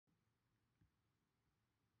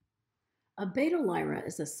A beta lyrae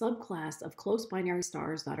is a subclass of close binary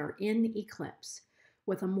stars that are in eclipse,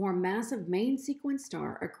 with a more massive main sequence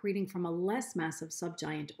star accreting from a less massive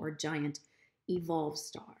subgiant or giant evolved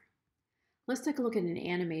star. Let's take a look at an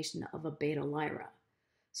animation of a beta lyrae.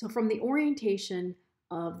 So from the orientation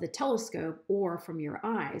of the telescope or from your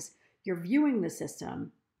eyes, you're viewing the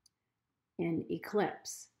system in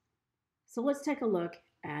eclipse. So let's take a look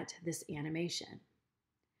at this animation.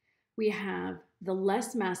 We have the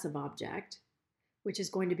less massive object, which is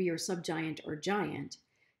going to be your subgiant or giant,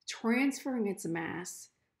 transferring its mass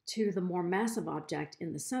to the more massive object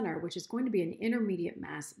in the center, which is going to be an intermediate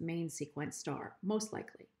mass main sequence star, most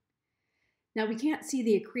likely. Now we can't see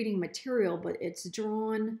the accreting material, but it's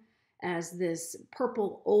drawn as this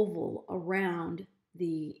purple oval around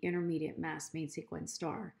the intermediate mass main sequence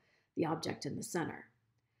star, the object in the center.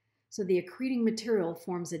 So the accreting material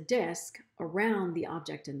forms a disk around the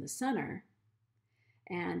object in the center.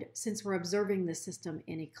 And since we're observing the system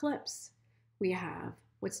in eclipse, we have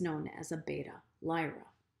what's known as a beta lyrae.